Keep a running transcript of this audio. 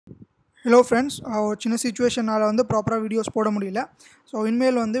Hello friends, சின்ன சிச்சுவேஷனால் வந்து ப்ராப்பராக வீடியோஸ் போட முடியல. ஸோ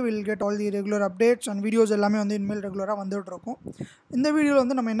இனிமேல் வந்து will get all the regular updates and videos எல்லாமே வந்து இனிமேல் ரெகுலராக வந்துகிட்ருக்கும். இந்த வீடியோவில்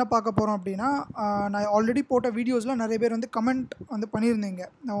வந்து நம்ம என்ன பார்க்க போகிறோம் அப்படின்னா, நான் ஆல்ரெடி போட்ட வீடியோஸில் நிறைய பேர் வந்து கமெண்ட் வந்து பண்ணியிருந்தீங்க.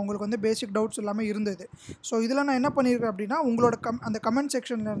 உங்களுக்கு வந்து பேசிக் டவுட்ஸ் எல்லாமே இருந்தது. ஸோ இதில் நான் என்ன பண்ணியிருக்கேன் அப்படின்னா, உங்களோட அந்த கமெண்ட்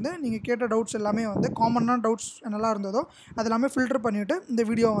செக்ஷன்லேருந்து நீங்கள் கேட்ட டவுட்ஸ் எல்லாமே வந்து காமனான டவுட்ஸ் என்னெல்லாம் இருந்ததோ அது எல்லாமே ஃபில்டர் பண்ணிவிட்டு இந்த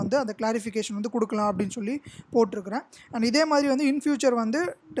வீடியோ வந்து அந்த கிளாரிஃபிகேஷன் வந்து கொடுக்கலாம் அப்படின்னு சொல்லி போட்டிருக்கிறேன். அண்ட் இதே மாதிரி வந்து இன் ஃபியூச்சர் வந்து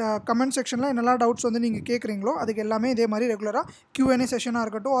கமெண்ட் செக்ஷனில் என்னெல்லாம் டவுட்ஸ் வந்து நீங்கள் கேட்குறீங்களோ அதுக்கு எல்லாமே இதே மாதிரி ரெகுலராக Q&A செஷனாக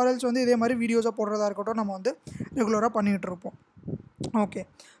இருக்கட்டும், ஆர்எல்ஸ் வந்து இதே மாதிரி வீடியோஸாக போடுறதா இருக்கட்டும், நம்ம வந்து ரெகுலராக பண்ணிகிட்டு இருப்போம். ஓகே,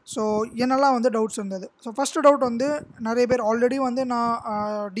 ஸோ என்னெல்லாம் வந்து டவுட்ஸ் இருந்தது. ஸோ ஃபஸ்ட்டு டவுட் வந்து நிறைய பேர் ஆல்ரெடி வந்து நான்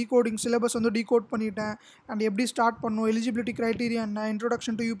டீகோடிங் சிலபஸ் வந்து டீகோட் பண்ணிட்டேன் அண்ட் எப்படி ஸ்டார்ட் பண்ணும், எலிஜிபிலிட்டி க்ரைட்டீரியா என்ன,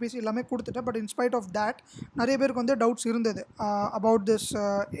 இன்ட்ரோடக்ஷன் டு UPSC எல்லாமே கொடுத்துட்டேன். பட் இன்ஸ்பைட் ஆஃப் தேட் நிறைய பேருக்கு வந்து டவுட்ஸ் இருந்தது about this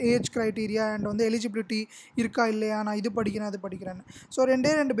age criteria and வந்து எலிஜிபிலிட்டி இருக்கா இல்லையா, நான் இது படிக்கிறேன் அது படிக்கிறேன்னு. ஸோ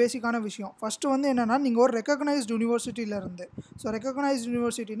ரெண்டு பேசிக்கான விஷயம். ஃபஸ்ட்டு வந்து என்னென்னா, நீங்கள் ஒரு ரெக்கக்னைஸ்டு யூனிவர்சிட்டியிலேருந்து, ஸோ ரெக்கக்னைஸ்டு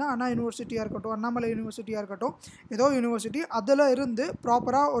யூனிவர்சிட்டினா அண்ணா யூனிவர்சிட்டியாக இருக்கட்டும், அண்ணாமலை யூனிவர்சிட்டியாக இருக்கட்டும், ஏதோ யூனிவர்சிட்டி அதில் இருந்து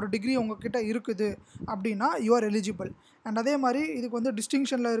ப்ராப்பராக ஒரு டிகிரி உங்ககிட்ட இருக்குது அப்படின்னா யூ ஆர் எலிஜிபிள். அண்ட் அதே மாதிரி இதுக்கு வந்து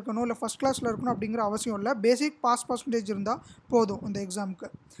டிஸ்டிங்ஷனில் இருக்கணும் இல்லை ஃபஸ்ட் கிளாஸில் இருக்கணும் அப்படிங்கிற அவசியம் இல்லை. பேசிக் பாஸ் பர்சன்டேஜ் இருந்தால் போதும் இந்த எக்ஸாமுக்கு.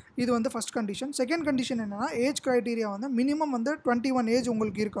 இது வந்து ஃபஸ்ட் கண்டிஷன். செகண்ட் கண்டிஷன் என்னென்னா, ஏஜ் க்ரைட்டீரியா வந்து மினிமம் வந்து 21 ஏஜ்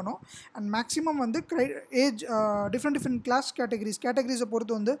உங்களுக்கு இருக்கணும். அண்ட் மேக்ஸிமம் வந்து ஏஜ் டிஃப்ரெண்ட் கேட்டகரிஸை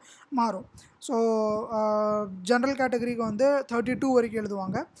பொறுத்து வந்து மாறும். ஸோ ஜென்ரல் கேட்டகரிக்கு வந்து 32 வரைக்கும்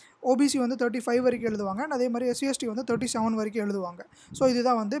எழுதுவாங்க, OBC வந்து 35 வரைக்கும் எழுதுவாங்க, அதே மாதிரி SC/ST வந்து 37 வரைக்கும் எழுதுவாங்க. ஸோ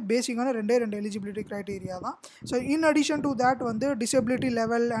இதுதான் வந்து பேசிக்கான ரெண்டு எலிஜிபிலிட்டி க்ரைட்டீரியா தான். So in addition to that வந்து டிசபிலிட்டி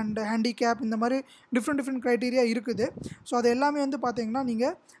லெவல் அண்ட் ஹேண்டிகேப் இந்த மாதிரி டிஃப்ரெண்ட் க்ரைட்டீரியா இருக்குது. ஸோ அது எல்லாமே வந்து பார்த்தீங்கன்னா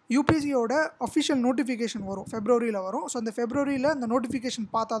நீங்கள் UPSCயோட அஃபிஷியல் நோட்டிஃபிகேஷன் வரும், ஃபெப்ரவரியில் வரும். ஸோ அந்த ஃபெப்ரவரியில் அந்த நோட்டிஃபிகேஷன்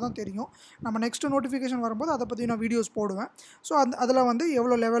பார்த்தா தான் தெரியும். நம்ம நெக்ஸ்ட்டு நோட்டிஃபிகேஷன் வரும்போது அதை பற்றி நான் வீடியோஸ் போடுவேன். ஸோ அதில் வந்து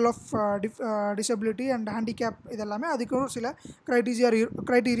எவ்வளோ level of disability and handicap இதெல்லாமே அதுக்கு ஒரு சில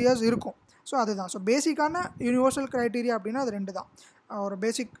க்ரைட்டீரியாஸ் இருக்கும். ஸோ அதுதான். ஸோ பேசிக்கான யூனிவர்சல் க்ரைட்டீரியா அப்படின்னா அது ரெண்டு தான். ஒரு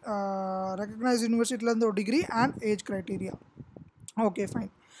பேசிக் ரெக்கக்னைஸ்ட் யூனிவர்சிட்டிலேருந்து ஒரு degree and age criteria. Okay,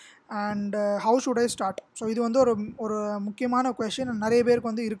 fine. And how should I start? So இது வந்து ஒரு முக்கியமான கொஷின் நிறைய பேருக்கு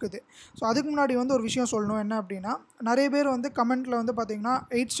வந்து இருக்குது. ஸோ அதுக்கு முன்னாடி வந்து ஒரு விஷயம் சொல்லணும். என்ன அப்படின்னா, நிறைய பேர் வந்து கமெண்ட்டில் வந்து பார்த்திங்கன்னா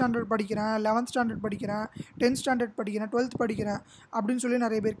 8th ஸ்டாண்டர்ட் படிக்கிறேன், 11th ஸ்டாண்டர்ட் படிக்கிறேன், 10th ஸ்டாண்டர்ட் படிக்கிறேன், 12th படிக்கிறேன் அப்படின்னு சொல்லி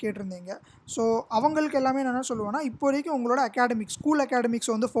நிறைய பேர் கேட்டிருந்தீங்க. ஸோ அவங்களுக்கு எல்லாமே நான் என்ன சொல்லுவேன்னா, இப்போ வரைக்கும் உங்களோட ஸ்கூல்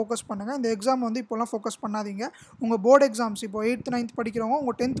அகாடமிக்ஸ் வந்து ஃபோக்கஸ் பண்ணுங்கள். இந்த எக்ஸாம் வந்து இப்போலாம் ஃபோக்கஸ் பண்ணாதீங்க. உங்கள் போர்டு எக்ஸாம்ஸ் இப்போ 8th 9th படிக்கிறவங்க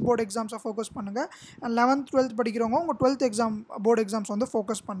உங்கள் 10th போர்டு எக்ஸாம்ஸை ஃபோக்கஸ் பண்ணுங்கள். 11th 12th படிக்கிறவங்க உங்கள் 12th எக்ஸாம் போர்டு எக்ஸாம்ஸ் வந்து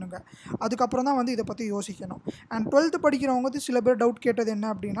ஃபோக்கஸ் பண்ணுங்கள். அதுக்கப்புறம் தான் வந்து இதை பற்றி யோசிக்கணும். அண்ட் 12th படிக்கிறவங்க வந்து சில பேர் டவுட் கேட்டது என்ன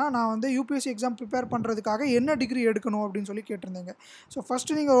அப்படின்னா, நான் வந்து UPSC எக்ஸாம் ப்ரிப்பேர் பண்ணுறதுக்காக என்ன டிகிரி எடுக்கணும் அப்படின்னு சொல்லி கேட்டிருந்தீங்க. ஸோ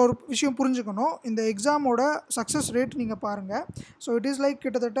ஃபஸ்ட்டு நீங்கள் ஒரு விஷயம் புரிஞ்சுக்கணும். இந்த எக்ஸாமோட சக்ஸஸ் ரேட் நீங்கள் பாருங்கள். ஸோ இட் இஸ் லைக்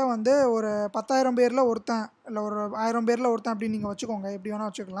கிட்டத்தட்ட வந்து ஒரு 10,000 பேரில் ஒருத்தன் இல்லை ஒரு 1000 பேரில் ஒருத்தன் அப்படின்னு நீங்கள் வச்சுக்கோங்க, எப்படி வேணால்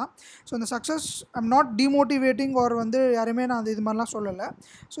வச்சுக்கலாம். ஸோ இந்த success I'm not demotivating R வந்து யாருமே நான் இது மாதிரிலாம் சொல்லலை.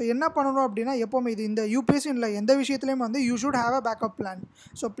 ஸோ என்ன பண்ணணும் அப்படின்னா, எப்போவுமே இந்த UPSC இல்லை எந்த விஷயத்துலையும் வந்து you should have a backup plan.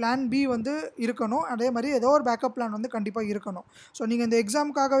 So plan B வந்து இருக்கணும். அதே மாதிரி ஏதோ ஒரு பேக்கப் பிளான் வந்து கண்டிப்பாக இருக்கணும். ஸோ நீங்கள் இந்த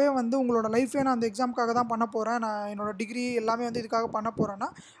எக்ஸாமுக்காகவே வந்து உங்களோட லைஃபே நான் அந்த எக்ஸாமுக்காக தான் பண்ண போகிறேன், நான் என்னோடய டிகிரி எல்லாமே வந்து இதுக்காக பண்ண போகிறேன்னா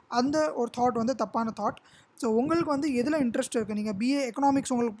அந்த ஒரு தாட் வந்து தப்பான தாட். ஸோ உங்களுக்கு வந்து எதில் இன்ட்ரெஸ்ட் இருக்குது, நீங்கள் BA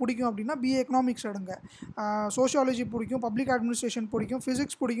எக்கனாமிக்ஸ் உங்களுக்கு பிடிக்கும் அப்படின்னா BA எக்கனாமிக்ஸ் எடுங்க. சோஷியாலஜி பிடிக்கும், பப்ளிக் அட்மினிஸ்ட்ரேஷன் பிடிக்கும்,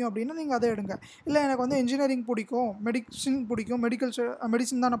 ஃபிசிக்ஸ் பிடிக்கும் அப்படின்னா நீங்கள் அதை எடுங்க. இல்லை எனக்கு வந்து இன்ஜினியரிங் பிடிக்கும், மெடிசின் பிடிக்கும்,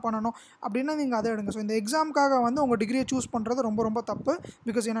 மெடிசின் தானே பண்ணணும் அப்படின்னா நீங்கள் அதை எடுங்க. ஸோ இந்த எக்ஸாமுக்காக வந்து உங்கள் டிகிரியை சூஸ் பண்ணுறது ரொம்ப தப்பு.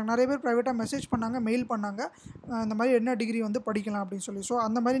 பிகாஸ் எனக்கு நிறைய பேர் ப்ரைவேட்டாக மெசேஜ் பண்ணாங்க, மெயில் பண்ணாங்க, இந்த மாதிரி என்ன டிகிரி வந்து படிக்கலாம் அப்படின்னு சொல்லி. ஸோ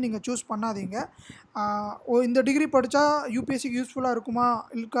அந்த மாதிரி நீங்கள் சூஸ் பண்ணாதீங்க. இந்த டிகிரி படித்தா UPSCக்கு யூஸ்ஃபுல்லாக இருக்குமா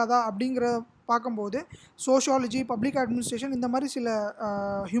இருக்காதா அப்படிங்கிற பார்க்கும்போது சோஷியாலஜி, பப்ளிக் அட்மினிஸ்ட்ரேஷன் இந்த மாதிரி சில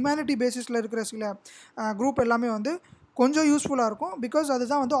ஹியூமனிட்டி பேசிஸில் இருக்கிற சில குரூப் எல்லாமே வந்து கொஞ்சம் யூஸ்ஃபுல்லாக இருக்கும். பிகாஸ்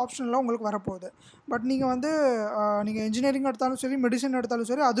அதுதான் வந்து ஆப்ஷனலாக உங்களுக்கு வரப்போகுது. பட் நீங்கள் வந்து நீங்கள் இன்ஜினியரிங் எடுத்தாலும் சரி, மெடிசன் எடுத்தாலும்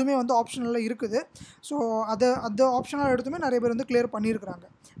சரி, அதுவுமே வந்து ஆப்ஷனலில் இருக்குது. ஸோ அந்த ஆப்ஷனல் எடுத்துமே நிறைய பேர் வந்து கிளியர் பண்ணியிருக்கிறாங்க.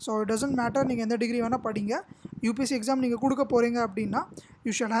 ஸோ இட் டசன்ட் மேட்டர், நீங்கள் எந்த டிகிரி வேணால் படிங்க. UPSC எக்ஸாம் நீங்கள் கொடுக்க போகிறீங்க அப்படின்னா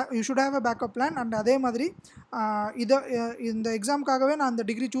you should have a backup plan. And அதே மாதிரி இந்த எக்ஸாமுக்காகவே நான் அந்த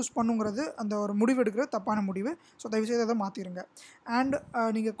டிகிரி சூஸ் பண்ணுங்கிறது அந்த ஒரு முடிவு எடுக்கிறது தப்பான முடிவு. ஸோ தயவுசெய்து அதை மாற்றிடுங்க. அண்ட்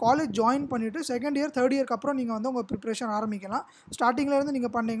நீங்கள் காலேஜ் ஜாயின் பண்ணிவிட்டு செகண்ட் இயர் தேர்ட் இயர்க்கு அப்புறம் நீங்கள் வந்து உங்கள் ப்ரிப்ரேஷன் ஆரம்பிக்கலாம். ஸ்டார்டிங்லேருந்து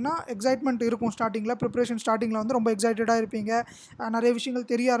நீங்கள் பண்ணிங்கன்னா எக்ஸைட்மெண்ட் இருக்கும். ப்ரிப்ரேஷன் ஸ்டார்டிங்கில் வந்து ரொம்ப எக்ஸைட்டடாக இருப்பீங்க. நிறைய விஷயங்கள்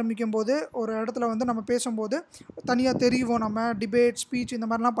தெரிய ஆரம்பிக்கும் போது ஒரு இடத்துல வந்து நம்ம பேசும்போது தனியாக தெரியும், நம்ம டிபேட், ஸ்பீச் இந்த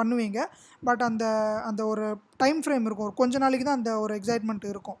மாதிரிலாம் பண்ணுவீங்க. பட் அந்த ஒரு டைம் ஃப்ரேம் இருக்கும், ஒரு கொஞ்ச நாளைக்கு தான் அந்த ஒரு எக்ஸைட்மெண்ட்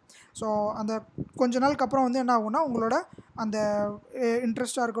இருக்கும். ஸோ அந்த கொஞ்ச நாளுக்கு அப்புறம் வந்து என்ன ஆகும்னா, உங்களோட அந்த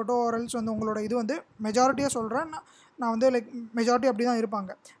இன்ட்ரெஸ்ட்டாக இருக்கட்டும் ஆர் எல்ஸ் வந்து உங்களோட இது வந்து மெஜாரிட்டியாக சொல்கிறேன், நான் வந்து லைக் மெஜாரிட்டி அப்படி தான்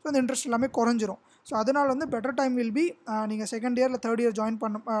இருப்பாங்க. ஸோ அந்த இன்ட்ரெஸ்ட் எல்லாமே குறைஞ்சிரும். ஸோ அதனால் வந்து பெட்டர் டைம் வில் பி நீங்கள் செகண்ட் இயர் இல்லை தேர்ட் இயர் ஜாயின்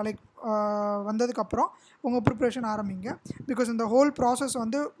பண்ண லைக் வந்ததுக்கப்புறம் உங்கள் ப்ரிப்ரேஷன் ஆரம்பிங்க. பிகாஸ் இந்த ஹோல் ப்ராசஸ்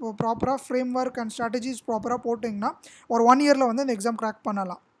வந்து ப்ராப்பராக ஃப்ரேம் ஒர்க் அண்ட் ஸ்ட்ராட்டஜிஸ் ப்ராப்பராக போட்டிங்கன்னா ஒரு 1 இயரில் வந்து இந்த எக்ஸாம் கிராக்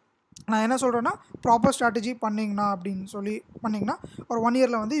பண்ணலாம். நான் என்ன சொல்கிறேன்னா ப்ராப்பர் ஸ்ட்ராட்டஜி பண்ணிங்கன்னா அப்படின்னு சொல்லி பண்ணிங்கன்னா ஒரு 1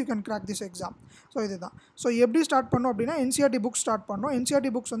 இயரில் வந்து you can crack this exam. So இதுதான். ஸோ எப்படி ஸ்டார்ட் பண்ணோம் அப்படின்னா என்சிஆர்டி புக்ஸ் ஸ்டார்ட் பண்ணோம்.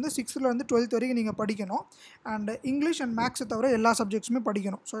 என்சிஆர்டி புக்ஸ் வந்து 6th-லேருந்து 12th வரைக்கும் நீங்கள் படிக்கணும். அண்ட் இங்கிலீஷ் அண்ட் மேக்ஸை தவிர எல்லா சப்ஜெக்ட்ஸுமே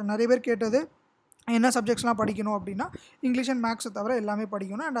படிக்கணும். ஸோ நிறைய பேர் கேட்டது என்ன சப்ஜெக்ட்ஸ்லாம் படிக்கணும் அப்படின்னா இங்கிலீஷ் அண்ட் மேக்ஸை தவிர எல்லாமே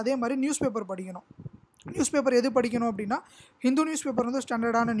படிக்கணும். அண்ட் அதே மாதிரி நியூஸ் பேப்பர் படிக்கணும். நியூஸ் பேப்பர் எது படிக்கணும் அப்படின்னா ஹிந்து நியூஸ் பேப்பர் வந்து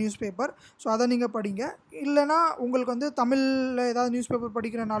ஸ்டாண்டர்டான நியூஸ் பேப்பர். ஸோ அதை நீங்கள் படிங்க. இல்லைனா உங்களுக்கு வந்து தமிழில் ஏதாவது நியூஸ் பேப்பர்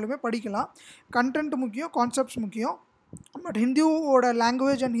படிக்கிறனாலுமே படிக்கலாம். கண்டென்ட் முக்கியம், கான்செப்ட்ஸ் முக்கியம். பட் ஹிந்துவோட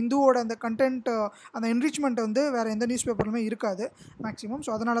லாங்குவேஜ் அண்ட் ஹிந்துவோட அந்த கண்டென்ட் அந்த என்ரிச்மெண்ட் வந்து வேறு எந்த நியூஸ் பேப்பர்லுமே இருக்காது மேக்ஸிமம்.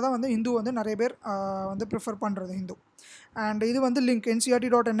 ஸோ அதனால தான் வந்து ஹிந்து வந்து நிறைய பேர் வந்து ப்ரிஃபர் பண்ணுறது ஹிந்து. அண்ட் இது வந்து லிங்க்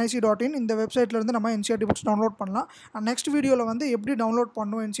ncrt.nic.in இந்த வெப்சைட்லேருந்து நம்ம என்சிஆர்டி புக்ஸ் டவுன்லோட் பண்ணலாம். அண்ட் நெக்ஸ்ட் வீடியோவில் வந்து எப்படி டவுன்லோட்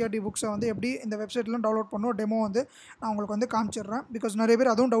பண்ணணும் என்சிஆர்டி புக்ஸை வந்து எப்படி இந்த வெப்சைட்லாம் டவுன்லோட் பண்ணணும் டெமோ வந்து நான் உங்களுக்கு வந்து காமிச்சிடுறேன். பிகாஸ் நிறைய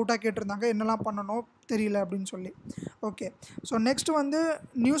பேர் அதுவும் டவுட்டாக கேட்டிருந்தாங்க என்னெல்லாம் பண்ணணும் தெரியல அப்படின்னு சொல்லி. ஓகே, ஸோ நெக்ஸ்ட் வந்து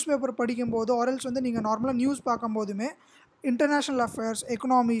நியூஸ் பேப்பர் படிக்கும்போது ஆர்எல்ஸ் வந்து நீங்கள் நார்மலாக news பார்க்கும்போதுமே international affairs,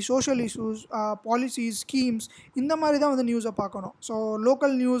 economy, social issues, policies, schemes இந்த மாதிரி தான் வந்து நியூஸை பார்க்கணும். ஸோ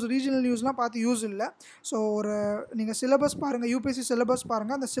லோக்கல் நியூஸ், ரீஜனல் நியூஸ்லாம் பார்த்து யூஸ் இல்லை. ஸோ ஒரு நீங்கள் சிலபஸ் பாருங்கள், யூபிஎஸ்சி சிலபஸ்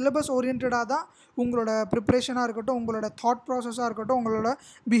பாருங்கள். அந்த சிலபஸ் ஓரியன்டாக தான் உங்களோட ப்ரிப்ரேஷனாக இருக்கட்டும், உங்களோட தாட் ப்ராசஸாக இருக்கட்டும், உங்களோட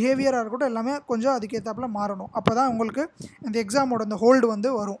பிஹேவியராக இருக்கட்டும் எல்லாமே கொஞ்சம் அதுக்கேற்றாப்பில் மாறணும். அப்போ தான் உங்களுக்கு இந்த எக்ஸாமோட இந்த ஹோல்டு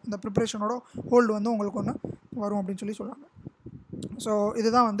வந்து வரும், இந்த ப்ரிப்ரேஷனோட ஹோல்டு வந்து உங்களுக்கு ஒன்று வரும் அப்படின்னு சொல்லி சொல்லுவாங்க. ஸோ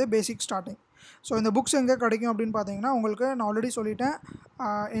இதுதான் வந்து பேசிக் ஸ்டார்டிங். ஸோ இந்த புக்ஸ் எங்கே கிடைக்கும் அப்படின்னு பார்த்தீங்கன்னா உங்களுக்கு நான் ஆல்ரெடி சொல்லிட்டேன்.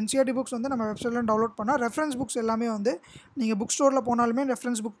 என்சிஆர்டி புக்ஸ் வந்து நம்ம வெப்சைட்டில் டவுன்லோட் பண்ணால் ரெஃபரன்ஸ் புக்ஸ் எல்லாமே வந்து நீங்கள் புக் ஸ்டோரில் போனாலுமே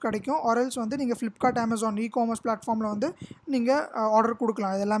ரெஃபரன்ஸ் புக் கிடைக்கும். ஆர்எல்ஸ் வந்து நீங்கள் ஃப்ளிப்கார்ட், அமேசான், இ-காமர்ஸ் பிளாட்ஃபார்மில் வந்து நீங்கள் ஆர்டர்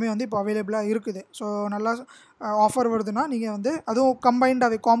கொடுக்கலாம். இது எல்லாமே வந்து இப்போ அவைலபிளாக இருக்குது. ஸோ நல்லா ஆஃபர் வருதுன்னா நீங்கள் வந்து அதுவும்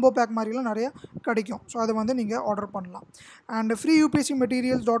கம்பைண்டாகவே காம்போ பேக் மாதிரிலாம் நிறைய கிடைக்கும். ஸோ அதை வந்து நீங்கள் ஆர்டர் பண்ணலாம். And free UPSC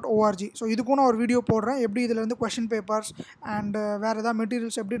materials.org. So இதுக்கும் நான் ஒரு வீடியோ போடுறேன், எப்படி இதில் வந்து கொஷின் பேப்பர்ஸ் அண்ட் வேறு ஏதாவது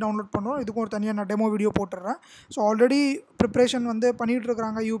மெட்டீரியல்ஸ் எப்படி டவுன்லோட் பண்ணணும் இதுக்கும் ஒரு தனியாக நான் டெமோ வீடியோ போட்டுடுறேன். ஸோ ஆல்ரெடி ப்ரிப்ரேஷன் வந்து பண்ணிகிட்டு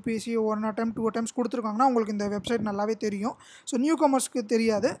இருக்கிறாங்க யூபிஎஸ்சி 1 attempt 2 attempts கொடுத்துருக்காங்கன்னா உங்களுக்கு இந்த வெப்சைட் நல்லாவே தெரியும். ஸோ நியூ கமர்ஸ்க்கு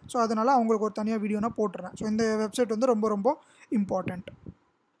தெரியாது. ஸோ அதனால் அவங்களுக்கு ஒரு தனியாக வீடியோ நான் போட்டுறேன். ஸோ இந்த வெப்சைட் வந்து ரொம்ப ரொம்ப இம்பார்ட்டண்ட்.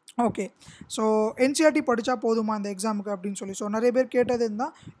 ஓகே, ஸோ என்சிஆர்டி படித்தா போதுமா இந்த எக்ஸாமுக்கு அப்படின்னு சொல்லி ஸோ நிறைய பேர் கேட்டது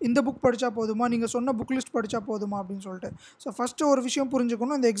இருந்தால் இந்த புக் படித்தா போதுமா, நீங்கள் சொன்ன புக் லிஸ்ட் படித்தா போதுமா அப்படின்னு சொல்லிட்டு. ஸோ ஃபஸ்ட்டு ஒரு விஷயம்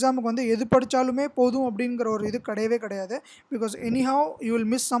புரிஞ்சுக்கணும், இந்த எக்ஸாமுக்கு வந்து எது படித்தாலுமே போதும் அப்படிங்கிற ஒரு இது கிடையவே கிடையாது. Because anyhow you will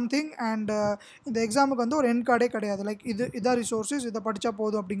miss something. And இந்த எக்ஸாமுக்கு வந்து ஒரு எண்ட் கார்டே கிடையாது. லைக் இதான் ரிசோர்ஸஸ், இதை படித்தா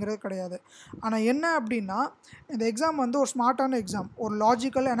போதும் அப்படிங்கிறது கிடையாது. ஆனால் என்ன அப்படின்னா இந்த எக்ஸாம் வந்து ஒரு ஸ்மார்ட்டான எக்ஸாம், ஒரு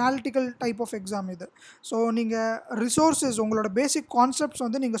logical analytical type of exam இது. ஸோ நீங்கள் ரிசோர்ஸஸ் உங்களோட பேசிக் கான்செப்ட்ஸ்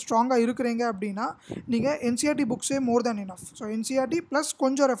வந்து நீங்கள் ஸ்ட்ராங்காக இருக்கிறீங்க அப்படின்னா நீங்கள் என்சிஆர்டி புக்ஸே மோர் தேன் இனஃப். ஸோ என்சிஆர்டி ப்ளஸ்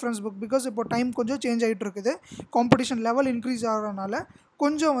கொஞ்சம் ரெஃபரன்ஸ் புக். பிகாஸ் இப்போ டைம் கொஞ்சம் சேஞ்ச் ஆகிட்டு இருக்குது, காம்படிஷன் லெவல் இன்க்ரீஸ் ஆகிறதுனால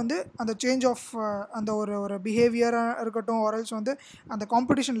கொஞ்சம் வந்து அந்த சேஞ்ச் ஆஃப் அந்த ஒரு பிஹேவியராக இருக்கட்டும் ஆர்எல்ஸ் வந்து அந்த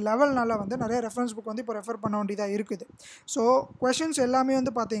காம்படிஷன் லெவல்னால வந்து நிறைய ரெஃபரன்ஸ் புக் வந்து இப்போ ரெஃபர் பண்ண வேண்டியதாக இருக்குது. ஸோ கொஷின்ஸ் எல்லாமே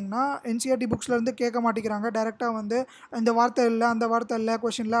வந்து பார்த்திங்கன்னா என்சிஆர்டி புக்ஸ்லேருந்து கேட்க மாட்டேங்கிறாங்க. டேரெக்டாக வந்து இந்த வார்த்தை இல்லை, அந்த வார்த்தை இல்லை,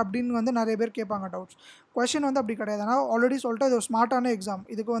 கொஷினில் அப்படின்னு வந்து நிறைய பேர் கேட்பாங்க டவுட்ஸ். கொஷின் வந்து அப்படி கிடையாது. ஆனால் ஆல்ரெடி சொல்லிட்டு இது ஒரு ஸ்மார்ட்டான எக்ஸாம்.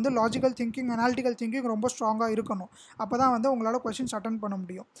 இதுக்கு வந்து லாஜிக்கல் திங்கிங், அனாலிட்டிக்கல் திங்கிங் ரொம்ப ஸ்ட்ராங்காக இருக்கணும். அப்போ தான் வந்து உங்களால் கொஷின்ஸ் அட்டன் பண்ண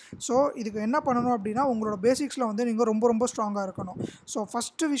முடியும். ஸோ இதுக்கு என்ன பண்ணணும் அப்படின்னா உங்களோட பேசிக்ஸில் வந்து நீங்கள் ரொம்ப ரொம்ப ஸ்ட்ராங்காக இருக்கணும். ஸோ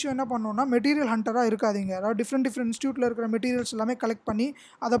ஃபஸ்ட்டு விஷயம் என்ன பண்ணணும்னா மெட்டீரியல் ஹண்டராக இருக்காதீங்க. அதாவது டிஃப்ரெண்ட் இன்ஸ்டியூட்டில் இருக்கிற மெட்டீரியல்ஸ் எல்லாமே கலெக்ட் பண்ணி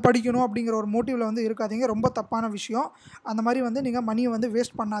அதை படிக்கணும் அப்படிங்கிற ஒரு மோட்டிவில் வந்து இருக்காதீங்க. ரொம்ப தப்பான விஷயம். அந்த மாதிரி வந்து நீங்கள் மணியை வந்து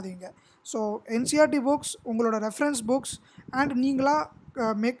வேஸ்ட் பண்ணாதீங்க. ஸோ என்சிஆர்டி புக்ஸ், உங்களோட ரெஃபரன்ஸ் புக்ஸ் அண்ட் நீங்களாக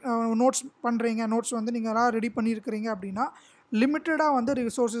நோட்ஸ் பண்ணுறீங்க, நோட்ஸ் வந்து நீங்களாக ரெடி பண்ணியிருக்கிறீங்க அப்படின்னா லிமிட்டடாக வந்து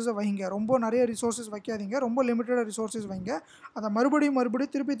ரிசோர்ஸஸை வைங்க. ரொம்ப நிறைய ரிசோர்ஸஸ் வைக்காதீங்க, ரொம்ப லிமிட்டடாக ரிசோர்ஸஸ் வைங்க. அதை மறுபடியும்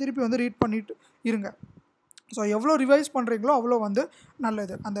திருப்பி வந்து ரீட் பண்ணிட்டு இருங்க. ஸோ எவ்வளோ ரிவைஸ் பண்ணுறீங்களோ அவ்வளோ வந்து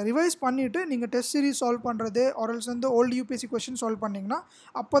நல்லது. அந்த ரிவைஸ் பண்ணிவிட்டு நீங்கள் டெஸ்ட் சீரிஸ் சால்வ் பண்ணுறது ஆர்எல்ஸ் வந்து ஓல்டு யூபிஎஸ்சி கொஷின் சால்வ் பண்ணிங்கன்னா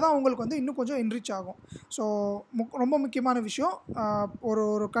அப்போ தான் உங்களுக்கு வந்து இன்னும் கொஞ்சம் என்ரிச் ஆகும். ஸோ ரொம்ப முக்கியமான விஷயம்,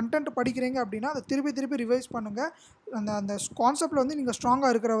 ஒரு கண்டென்ட் படிக்கிறீங்க அப்படின்னா அதை திருப்பி ரிவைஸ் பண்ணுங்கள். அந்த கான்செப்டில் வந்து நீங்கள்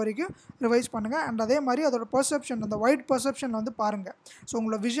ஸ்ட்ராங்காக இருக்கிற வரைக்கும் ரிவைஸ் பண்ணுங்கள். அண்ட் அதே மாதிரி அதோட பர்செப்ஷன், அந்த வைட் பர்செப்ஷன் வந்து பாருங்கள். ஸோ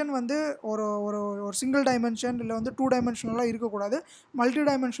உங்களோட விஷன் வந்து ஒரு சிங்கிள் டைமென்ஷன் இல்லை வந்து 2 டைமென்ஷனலாக இருக்கக்கூடாது. மல்டி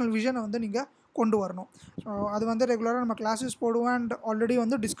டைமென்ஷனல் விஷனை வந்து நீங்கள் கொண்டு வரணும். ஸோ அது வந்து ரெகுலராக நம்ம கிளாஸஸ் போடுவோம். அண்ட் ஆல்ரெடி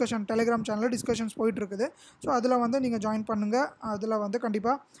வந்து டிஸ்கஷன் டெலிகிராம் சேனலில் டிஸ்கஷன்ஸ் போயிட்டுருக்குது. ஸோ அதில் வந்து நீங்கள் ஜாயின் பண்ணுங்கள். அதில் வந்து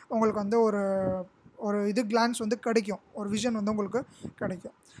கண்டிப்பாக உங்களுக்கு வந்து ஒரு இது கிளான்ஸ் வந்து கிடைக்கும், ஒரு விஷன் வந்து உங்களுக்கு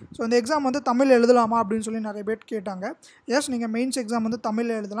கிடைக்கும். ஸோ இந்த எக்ஸாம் வந்து தமிழ் எழுதலாமா அப்படின்னு சொல்லி நிறைய பேர் கேட்டாங்க. எஸ், நீங்கள் மெயின்ஸ் எக்ஸாம் வந்து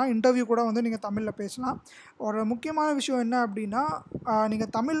தமிழில் எழுதலாம், இன்டர்வியூ கூட வந்து நீங்கள் தமிழில் பேசலாம். ஒரு முக்கியமான விஷயம் என்ன அப்படின்னா,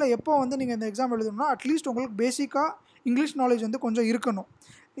 நீங்கள் தமிழில் எப்போ வந்து நீங்கள் இந்த எக்ஸாம் எழுதணும்னா அட்லீஸ்ட் உங்களுக்கு பேசிக்காக இங்கிலீஷ் நாலேஜ் வந்து கொஞ்சம் இருக்கணும்.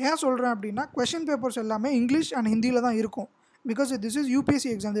 ஏன் சொல்கிறேன் அப்படின்னா, கொஷின் பேப்பர்ஸ் எல்லாமே இங்கிலீஷ் அண்ட் ஹிந்தியில் தான் இருக்கும். Because this is UPSC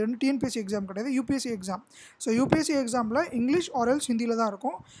exam, இது வந்து டிஎன்பிஎஸ்சி எக்ஸாம் கிடையாது, யூபிஎஸ்சி எக்ஸாம். ஸோ யூபிஎஸ்சி எக்ஸாமில் இங்கிலீஷ் ஆர் எல்ஸ் ஹிந்தியில் தான்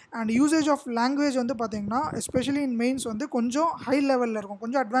இருக்கும். அண்ட் யூசேஜ் ஆஃப் லாங்குவேஜ் வந்து பார்த்திங்கன்னா எஸ்பெஷலி இன் மெயின்ஸ் வந்து கொஞ்சம் ஹை லெவலில் இருக்கும்,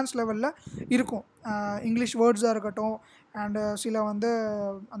 கொஞ்சம் அட்வான்ஸ் லெவலில் இருக்கும். இங்கிலீஷ் வேர்ட்ஸாக இருக்கட்டும் அண்டு சில வந்து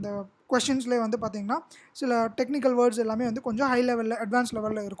அந்த கொஷின்ஸ்லேயே வந்து பார்த்திங்கன்னா சில டெக்னிக்கல் வேர்ட்ஸ் எல்லாமே வந்து கொஞ்சம் ஹை லெவலில் அட்வான்ஸ்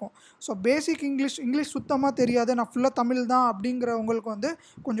லெவலில் இருக்கும். ஸோ பேசிக் இங்கிலீஷ் சுத்தமாக தெரியாது, நான் ஃபுல்லாக தமிழ் தான் அப்படிங்கிறவங்களுக்கு வந்து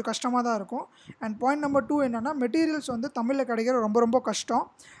கொஞ்சம் கஷ்டமாக தான் இருக்கும். அண்ட் பாயிண்ட் நம்பர் 2 என்னென்னா, மெட்டீரியல்ஸ் வந்து தமிழில் கிடைக்கிற ரொம்ப ரொம்ப கஷ்டம்.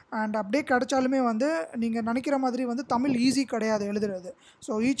 அண்ட் அப்படியே கிடைச்சாலுமே வந்து நீங்கள் நினைக்கிற மாதிரி வந்து தமிழ் ஈஸி கிடையாது எழுதுறது.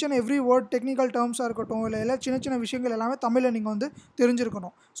 So each and every word technical டேர்ம்ஸாக இருக்கட்டும், இல்லை எல்லாம் சின்ன சின்ன விஷயங்கள் எல்லாமே தமிழில் நீங்கள் வந்து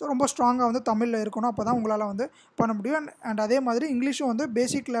தெரிஞ்சிருக்கணும். ஸோ ரொம்ப ஸ்ட்ராங்காக வந்து தமிழில் இருக்கணும், அப்போ தான் உங்களால் வந்து பண்ண முடியும். அண்ட் அதே மாதிரி இங்கிலீஷும் வந்து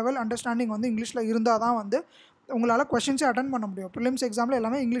பேசிக் லெவல் அண்டர்ஸ்டாண்டிங் வந்து இங்கிலீஷில் இருந்தால் தான் வந்து உங்களால் கொஷின்ஸே அட்டன் பண்ண முடியும். ப்ரிலிம்ஸ் எக்ஸாமில்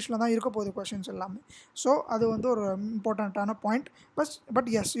எல்லாமே இங்கிலீஷில் தான் இருக்க போகுது கொஷின்ஸ் எல்லாமே. ஸோ அது வந்து ஒரு இம்பார்ட்டண்ட்டான point. But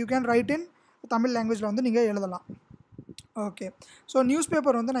S, you can write இன் தமிழ் லாங்குவேஜில் வந்து நீங்கள் எழுதலாம். ஓகே, ஸோ நியூஸ்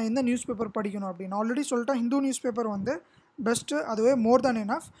பேப்பர் வந்து நான் எந்த நியூஸ் பேப்பர் படிக்கணும் அப்படின்னு ஆல்ரெடி சொல்லிட்டேன். ஹிந்து நியூஸ் பேப்பர் வந்து பெஸ்ட்டு, அதுவே மோர் தேன்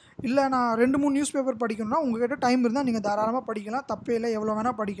எனஃப். இல்லை நான் 2-3 நியூஸ் பேப்பர் படிக்கணும்னா உங்கள்கிட்ட டைம் இருந்தால் நீங்கள் தாராளமாக படிக்கலாம், தப்பே இல்லை, எவ்வளோ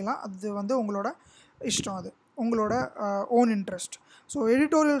வேணால் படிக்கலாம். அது வந்து உங்களோட இஷ்டம், அது உங்களோட ஓன் இன்ட்ரெஸ்ட். ஸோ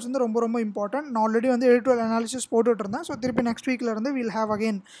எடிட்டோரியல்ஸ் வந்து ரொம்ப ரொம்ப இம்பார்ட்டன்ட். நான் ஆல்ரெடி வந்து எடிட்டோரியல் அனாலிசிஸ் போட்டுட்டு இருந்தேன். ஸோ திருப்பி next வீக்லேருந்து will have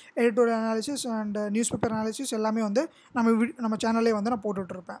again editorial analysis and news paper analysis எல்லாமே வந்து நம்ம சேனல்லே வந்து நான்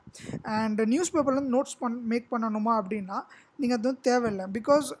போட்டுட்ருப்பேன். அண்ட் நியூஸ் பேப்பர்லேருந்து நோட்ஸ் மேக் பண்ணணுமா அப்படின்னா நீங்கள் அது வந்து தேவையில்லை.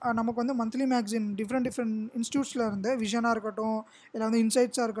 பிகாஸ் நமக்கு வந்து மந்த்லி மேக்சின் டிஃப்ரெண்ட் இன்ஸ்டியூட்ஸில் இருந்து விஷனாக இருக்கட்டும், இல்லை வந்து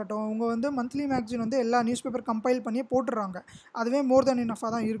இன்சைட்ஸாக இருக்கட்டும், உங்க வந்து மந்த்லி மேக்சின் வந்து எல்லா நியூஸ் பேப்பர் கம்பைல் பண்ணி போட்டுடுறாங்க. அதுவே மோர் தென்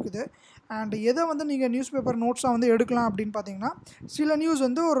இனஃபாக தான் இருக்குது. அண்ட் எதை வந்து நீங்கள் நியூஸ் பேப்பர் நோட்ஸாக வந்து எடுக்கலாம் அப்படின்னு பார்த்தீங்கன்னா, சில நியூஸ்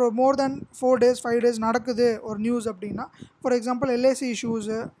வந்து ஒரு மோர் தென் 4 days 5 days நடக்குது ஒரு நியூஸ் அப்படின்னா, ஃபார் எக்ஸாம்பிள் எல்ஐசி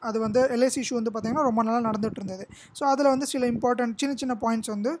இஷ்யூஸு, அது வந்து எல்ஐசி இஷ்யூ வந்து பார்த்திங்கன்னா ரொம்ப நாளாக நடந்துகிட்டு இருந்தது. ஸோ அதில் வந்து சில இம்பார்ட்டன்ட் சின்ன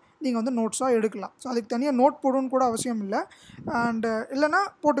பாயிண்ட்ஸ் வந்து நீங்கள் வந்து நோட்ஸாக எடுக்கலாம். ஸோ அதுக்கு தனியாக நோட் போடணும்னு கூட அவசியம் இல்லை. அண்ட் இல்லைனா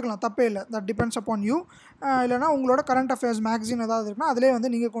போட்டுக்கலாம், தப்பே இல்லை, தட் டிபெண்ட்ஸ் அப்பான் யூ. இல்லைனா உங்களோட கரண்ட் அஃபேர்ஸ் மேக்சின் ஏதாவது இருக்குன்னா அதிலே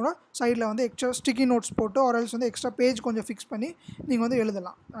வந்து நீங்கள் கூட சைடில் வந்து எக்ஸ்ட்ரா ஸ்டிக்கி நோட்ஸ் போட்டு ஆர் எல்ஸ் வந்து எக்ஸ்ட்ரா பேஜ் கொஞ்சம் ஃபிக்ஸ் பண்ணி நீங்கள் வந்து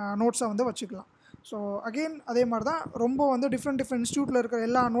எழுதலாம், நோட்ஸை வந்து வச்சுக்கலாம். ஸோ அகெயின் அதே மாதிரி தான், ரொம்ப வந்து டிஃப்ரெண்ட் இன்ஸ்டியூட்டில் இருக்கிற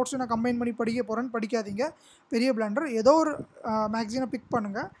எல்லா நோட்ஸையும் நான் கம்பைன் பண்ணி படிக்க போகிறேன்னு படிக்காதீங்க, பெரிய பிளண்டர். ஏதோ ஒரு மேக்சினை பிக்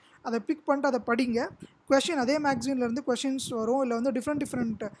பண்ணுங்கள், அதை பிக் பண்ணிட்டு அதை படிங்க. கொஷின் அதே மேக்சின்லேருந்து கொஷின்ஸ் வரும், இல்லை வந்து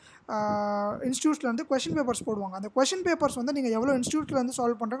டிஃப்ரெண்ட் இன்ஸ்டியூட்ஸ்லேருந்து கொஷின் பேப்பர்ஸ் போடுவாங்க. அந்த கொஷின் பேப்பர்ஸ் வந்து நீங்கள் எவ்வளோ இன்ஸ்டியூட்லேருந்து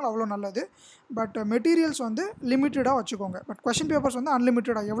சால்வ் பண்ணுறாங்களோ அவ்வளோ நல்லது. பட் மெட்டீரியல்ஸ் வந்து லிமிட்டடாக வச்சுக்கோங்க. பட் கொஷின் பேப்பர்ஸ் வந்து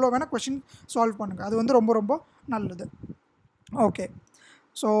அன்லிமிட்டடாக எவ்வளோ வேணால் கொஷின் சால்வ் பண்ணுங்கள், அது வந்து ரொம்ப ரொம்ப நல்லது. ஓகே,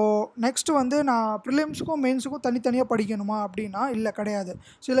 ஸோ நெக்ஸ்ட்டு வந்து நான் ப்ரிலிம்ஸுக்கும் மெயின்ஸுக்கும் தனித்தனியாக படிக்கணுமா அப்படின்னா இல்லை, கிடையாது.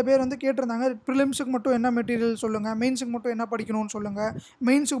 சில பேர் வந்து கேட்டிருந்தாங்க, ப்ரிலிம்ஸுக்கு மட்டும் என்ன மெட்டீரியல் சொல்லுங்கள், மெயின்ஸுக்கு மட்டும் என்ன படிக்கணும்னு சொல்லுங்கள்,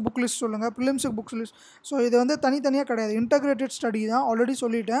 மெயின்ஸுக்கு புக் லிஸ்ட் சொல்லுங்கள், ப்ரிலிம்ஸுக்கு புக் லிஸ்ட். ஸோ இது வந்து தனித்தனியாக கிடையாது, இன்டகிரேட்டட் ஸ்டடி தான். ஆல்ரெடி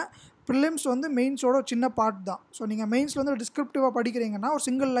சொல்லிட்டேன், ப்ரிலிம்ஸ் வந்து மெயின்ஸோட சின்ன பார்ட் தான். ஸோ நீங்கள் மெயின்ஸில் வந்து டிஸ்கிரிப்டிவாக படிக்கிறீங்கன்னா ஒரு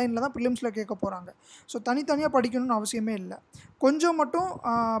சிங்கிள் லைனில் தான் ப்ரிலிம்ஸில் கேட்க போகிறாங்க. ஸோ தனித்தனியாக படிக்கணும்னு அவசியமே இல்லை. கொஞ்சம் மட்டும்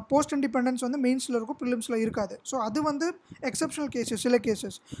போஸ்ட் இண்டிபெண்டன்ஸ் வந்து மெயின்ஸில் இருக்கும், ப்ரிலிம்ஸில் இருக்காது. ஸோ அது வந்து எக்ஸப்ஷனல் கேசஸ், சில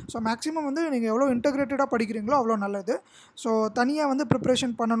கேசஸ். ஸோ மேக்ஸிமம் வந்து நீங்கள் எவ்வளோ இன்டகிரேட்டடாக படிக்கிறீங்களோ அவ்வளோ நல்லது. ஸோ தனியாக வந்து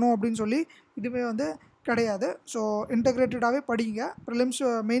ப்ரிப்ரேஷன் பண்ணணும் அப்படின்னு சொல்லி இதுவே வந்து கிடையாது. ஸோ இன்டகிரேட்டடாகவே படிங்க. ப்ரிலிம்ஸ்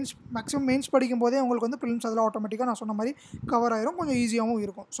மெயின்ஸ் மேக்ஸிமம் மெயின்ஸ் படிக்கும் போதே உங்களுக்கு வந்து ப்ரிலிம்ஸ் அதில் ஆட்டோமேட்டிக்காக நான் சொன்ன மாதிரி கவர் ஆயிரும், கொஞ்சம் ஈஸியாகவும்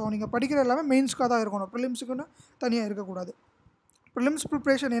இருக்கும். ஸோ நீங்கள் படிக்கிற எல்லாமே மெயின்ஸ்க்காக தான் இருக்கணும், ப்ரிலிம்ஸுக்குன்னு தனியாக இருக்கக்கூடாது. ப்ரிலிம்ஸ்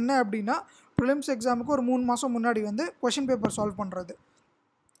ப்ரிப்ரேஷன் என்ன அப்படின்னா, ப்ரிலிம்ஸ் எக்ஸாமுக்கு ஒரு 3 மாதம் முன்னாடி வந்து கொஷின் பேப்பர் சால்வ் பண்ணுறது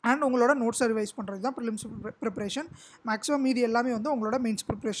அண்ட் உங்களோட நோட்ஸை ரிவைஸ் பண்ணுறது தான் ப்ரிலிம்ஸ் ப்ரிப்ரேஷன். மேக்ஸிமம் மீதி எல்லாமே வந்து உங்களோட மெயின்ஸ்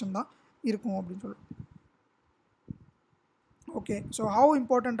ப்ரிப்ரேஷன் தான் இருக்கும் அப்படின்னு சொல்லி. ஓகே, ஸோ ஹவு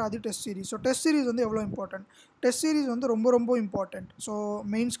இம்பார்ட்டண்ட் அது test series. So test series வந்து எவ்வளோ இம்பார்ட்டன்ட், டெஸ்ட் சீரிஸ் வந்து ரொம்ப ரொம்ப இம்பார்ட்டண்ட். ஸோ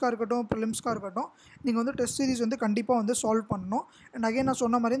மெயின்ஸ்க்காக இருக்கட்டும் ப்ரிலிம்ஸ்க்காக இருக்கட்டும், நீங்கள் வந்து டெஸ்ட் சீரிஸ் வந்து கண்டிப்பாக வந்து சால்வ் பண்ணணும். அண்ட் அகைன் நான்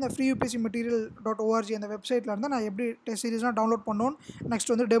சொன்ன மாதிரி இந்த ஃப்ரீ UPSC material.org அந்த வெப்சைட்டில் இருந்து நான் எப்படி டெஸ்ட் சீரிஸ்லாம் டவுன்லோட் பண்ணணும்னு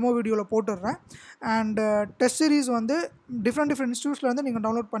நெக்ஸ்ட் வந்து டெமோ வீடியோவில் போட்டுடுறேன். அண்ட் டெஸ்ட் சீரிஸ் வந்து டிஃப்ரெண்ட் இன்ஸ்டியூட்ஸ்லேருந்து நீங்கள்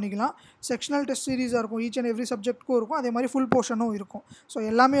டவுன்லோட் பண்ணிக்கலாம். செக்ஷனல் டெஸ்ட் சீரிஸாக இருக்கும், ஈச் அண்ட் எவ்ரி சப்ஜெக்ட்டுக்கும் இருக்கும், அதே மாதிரி ஃபுல் போர்ஷனும் இருக்கும். ஸோ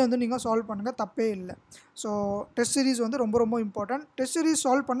எல்லாமே வந்து நீங்கள் சால்வ் பண்ணுங்கள், தப்பே இல்லை. ஸோ டெஸ்ட் சீரிஸ் வந்து ரொம்ப ரொம்ப இம்பார்ட்டன்ட். டெஸ்ட் சீரிஸ்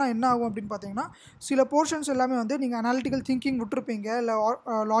சால்வ் பண்ணால் என்ன ஆகும் அப்படின்னு பார்த்தீங்கன்னா, சில போர்ஷன்ஸ் எல்லாமே வந்து நீங்கள் அனாலிட்டிக்கல் திங்கிங் விட்டுருப்பீங்க, இல்லை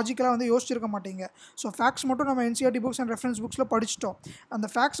லாஜிக்கலாக வந்து யோசிச்சிருக்க மாட்டீங்க. ஸோ ஃபேக்ட்ஸ் மட்டும் நம்ம NCERT புக்ஸ் அண்ட் ரெஃபரன்ஸ் புக்ஸில் படிச்சிட்டோம். அந்த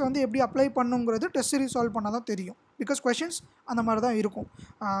ஃபேக்ட்ஸ் வந்து எப்படி அப்ளை பண்ணுங்கிறது டெஸ்ட் சீரிஸ் சால்வ் பண்ணால் தான் தெரியும். பிகாஸ் கொஷின்ஸ் அந்த மாதிரி தான் இருக்கும்.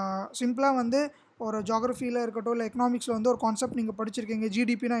 சிம்பிளாக வந்து ஒரு ஜியோகிராஃபியில் இருக்கட்டும் இல்லை எக்கனாமிக்ஸில் வந்து ஒரு கான்செப்ட் நீங்கள் படிச்சிருக்கீங்க,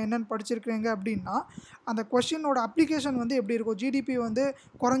 ஜிடிபினா என்னென்னு படிச்சிருக்கீங்க அப்படின்னா அந்த கொஷினோட அப்ளிகேஷன் வந்து எப்படி இருக்கும், ஜிடிபி வந்து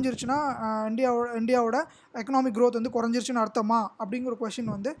குறைஞ்சிருச்சுன்னா இந்தியாவோட எக்கனாமிக் க்ரோத் வந்து குறைஞ்சிருச்சுன்னு அர்த்தமா அப்படிங்கிற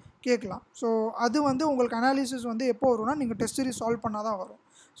கொஷின் வந்து கேட்கலாம். ஸோ அது வந்து உங்களுக்கு அனாலிசிஸ் வந்து எப்போ வரும்னா நீங்கள் டெஸ்ட் சீரிஸ் சால்வ் பண்ணால் தான் வரும்.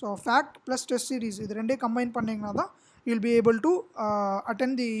 So fact plus test series இது ரெண்டே கம்பைன் பண்ணிங்கன்னா தான் you'll be able to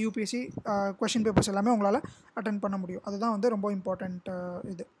attend the UPSC question papers எல்லாமே உங்களால் அட்டென்ட் பண்ண முடியும். அதுதான் வந்து ரொம்ப இம்பார்ட்டண்ட்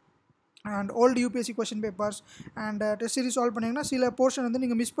இது. And old UPSC question papers and test series solve பண்ணிங்கன்னா சில போர்ஷன் வந்து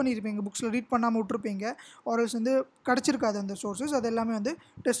நீங்கள் மிஸ் பண்ணியிருப்பீங்க, புக்ஸில் ரீட் பண்ணாமல் விட்டுருப்பீங்க, ஆர்எல்ஸ் வந்து கிடச்சிருக்காது அந்த சோர்ஸஸ், அது எல்லாமே வந்து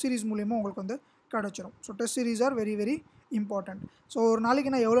டெஸ்ட் சீரிஸ் மூலிமா உங்களுக்கு வந்து கிடச்சிரும். So test series are very very important. So ஒரு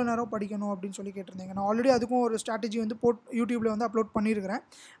நாளைக்கு நான் எவ்வளோ நேரம் படிக்கணும் அப்படின்னு சொல்லி கேட்டிருந்தீங்க. நான் ஆல்ரெடி அதுக்கும் ஒரு ஸ்ட்ராட்டஜி வந்து யூடியூப்பில் வந்து அப்லோட் பண்ணியிருக்கிறேன்.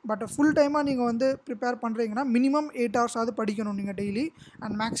 பட் ஃபுல் டைமாக நீங்கள் வந்து ப்ரிப்பேர் பண்ணுறீங்கன்னா மினிமம் 8 hours ஆகுது படிக்கணும் நீங்கள் டெய்லி.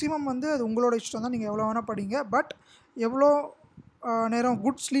 அண்ட் மேக்ஸிமம் வந்து அது உங்களோட இஷ்டம் தான், நீங்கள் எவ்வளோ வேணால் படிங்க. பட் எவ்வளோ நேரம்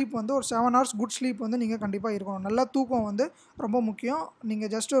குட் ஸ்லீப் வந்து ஒரு 7 hours குட் ஸ்லீப் வந்து நீங்கள் கண்டிப்பாக இருக்கணும். நல்லா தூக்கம் வந்து ரொம்ப முக்கியம்.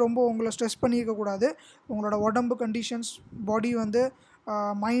 நீங்கள் ஜஸ்ட்டு ரொம்ப உங்களை ஸ்ட்ரெஸ் பண்ணியிருக்கக்கூடாது. உங்களோட உடம்பு கண்டிஷன்ஸ், பாடி வந்து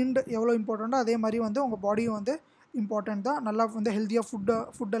மைண்ட் எவ்வளோ இம்பார்ட்டண்ட்டோ அதே மாதிரி வந்து உங்கள் பாடியும் வந்து இம்பார்ட்டண்ட் தான். நல்லா வந்து ஹெல்த்தியாக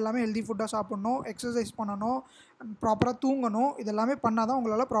ஃபுட் எல்லாமே ஹெல்தி ஃபுட்டாக சாப்பிட்ணும், எக்ஸசைஸ் பண்ணணும், ப்ராப்பராக தூங்கணும். இதெல்லாமே பண்ணால் தான்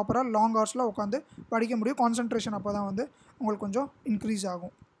உங்களால் ப்ராப்பராக லாங் ஹவர்ஸில் உட்காந்து படிக்க முடியும். கான்சன்ட்ரேஷன் அப்போ தான் வந்து உங்களுக்கு கொஞ்சம் இன்க்ரீஸ்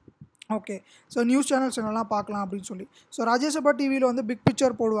ஆகும். ஓகே, ஸோ நியூஸ் சேனல்ஸ் என்னெல்லாம் பார்க்கலாம் அப்படின்னு சொல்லி. ஸோ ராஜ்யசபா டிவியில் வந்து பிக்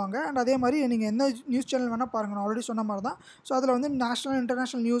பிக்சர் போடுவாங்க. அண்ட் அதே மாதிரி நீங்கள் எந்த நியூஸ் சேனல் வேணால் பாருங்கள், நான் ஆல்ரெடி சொன்ன மாதிரி தான். ஸோ அதில் வந்து நேஷ்னல்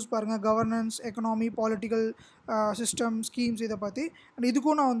இன்டர்நேஷ்னல் நியூஸ் பாருங்கள், governance, economy, political system, schemes இதை பற்றி. அண்ட்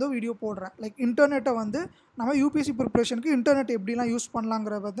இதுக்கும் நான் வந்து வீடியோ போடுறேன். லைக் இன்டர்நெட்டை வந்து நம்ம யூபிஎஸ்சி ப்ரிப்ரேஷனுக்கு இன்டர்நெட் எப்படிலாம் யூஸ்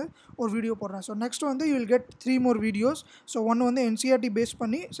பண்ணலாங்கிற வந்து ஒரு வீடியோ போடுறேன். ஸோ நெக்ஸ்ட் வந்து you will get 3 more videos. So ஒன்று வந்து என்சிஆர்டி பேஸ்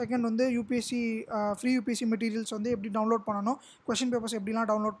பண்ணி, செகண்ட் வந்து யூபிஎஸ்சி ஃப்ரீ யூபிஎஸ்சி மெட்டீரியல்ஸ் வந்து எப்படி டவுன்லோட் பண்ணணும், கொஷின் பேப்பர்ஸ் எப்படிலாம்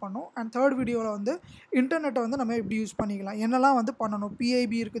டவுன்லோட் பண்ணணும். அண்ட் தேர்ட் வீடியோவில் வந்து இன்டர்நெட்டை வந்து நம்ம எப்படி யூஸ் பண்ணிக்கலாம், என்னெல்லாம் வந்து பண்ணணும்,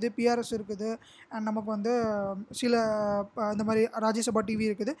 பிஐபி இருக்குது, பிஆர்எஸ் இருக்குது, அண்ட் நமக்கு வந்து சில இந்த மாதிரி ராஜ்யசபா டிவி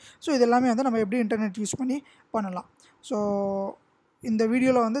இருக்குது. ஸோ இது எல்லாமே வந்து நம்ம எப்படி இன்டர்நெட் யூஸ் பண்ணி பண்ணலாம். ஸோ இந்த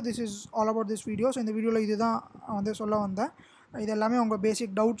வீடியோவில் வந்து this is all about this video. So இந்த வீடியோவில் இது தான் வந்து சொல்ல வந்தேன். இது எல்லாமே உங்கள்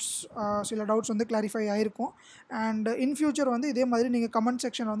பேசிக் டவுட்ஸ், சில டவுட்ஸ் வந்து கிளாரிஃபை ஆகிருக்கும். அண்ட் இன் ஃபியூச்சர் வந்து இதே மாதிரி நீங்கள் கமெண்ட்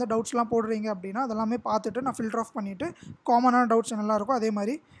செக்ஷனில் வந்து டவுட்ஸ்லாம் போடுறீங்க அப்படின்னா அதெல்லாமே பார்த்துட்டு நான் ஃபில்டர் ஆஃப் பண்ணிவிட்டு காமனான டவுட்ஸ் என்னெல்லாம் இருக்கோ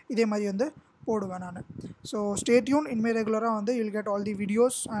இதே மாதிரி வந்து போடுவேன் நான். So stay tune. இனிமேல் ரெகுலராக வந்து you'll get all the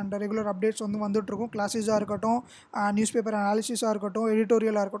videos and regular updates வந்து வந்துட்டுருக்கும். கிளாஸஸாக இருக்கட்டும், நியூஸ் பேப்பர் அனாலிசிஸாக இருக்கட்டும்,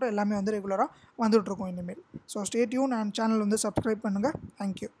 எடிட்டோரியலாக இருக்கட்டும், எல்லாமே வந்து ரெகுலராக வந்துட்டுருக்கும் இனிமேல். So stay tune and channel வந்து சப்ஸ்கிரைப் பண்ணுங்கள்.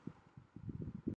 தேங்க்யூ.